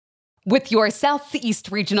With your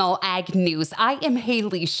Southeast Regional Ag News, I am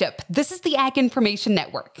Haley Ship. This is the Ag Information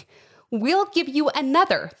Network. We'll give you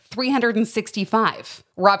another 365.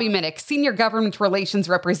 Robbie Minnich, Senior Government Relations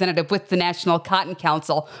Representative with the National Cotton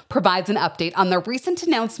Council, provides an update on the recent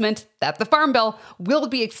announcement that the Farm Bill will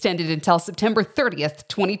be extended until September 30th,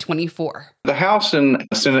 2024. The House and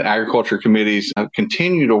Senate Agriculture Committees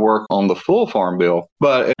continue to work on the full Farm Bill,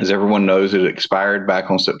 but as everyone knows, it expired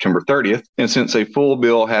back on September 30th. And since a full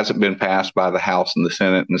bill hasn't been passed by the House and the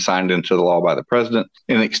Senate and signed into the law by the President,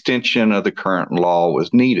 an extension of the current law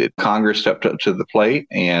was needed. Congress stepped up to the plate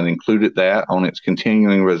and included that on its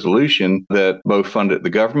continuing resolution that both funded the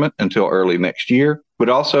government until early next year, but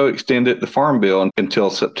also extended the Farm Bill until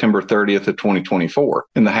September 30th of 2024.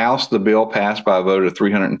 In the House, the bill passed by a vote of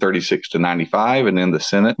 336 to 95, and in the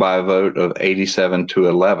Senate by a vote of 87 to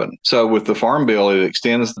 11. So with the Farm Bill, it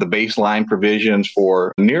extends the baseline provisions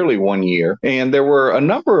for nearly 1 year. And there were a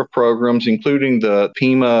number of programs, including the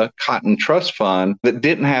PEMA Cotton Trust Fund, that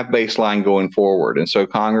didn't have baseline going forward. And so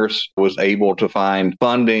Congress was able to find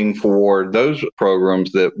funding for those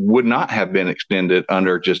programs that would not have been extended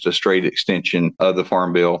under just a straight extension of the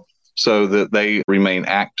Farm Bill, so that they remain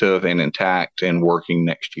active and intact and working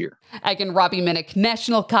next year. Again, Robbie Minnich,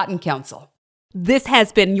 National Cotton Council. This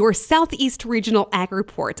has been your Southeast Regional Ag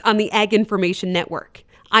Report on the Ag Information Network.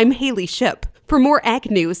 I'm Haley Ship. For more ag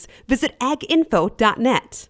news, visit aginfo.net.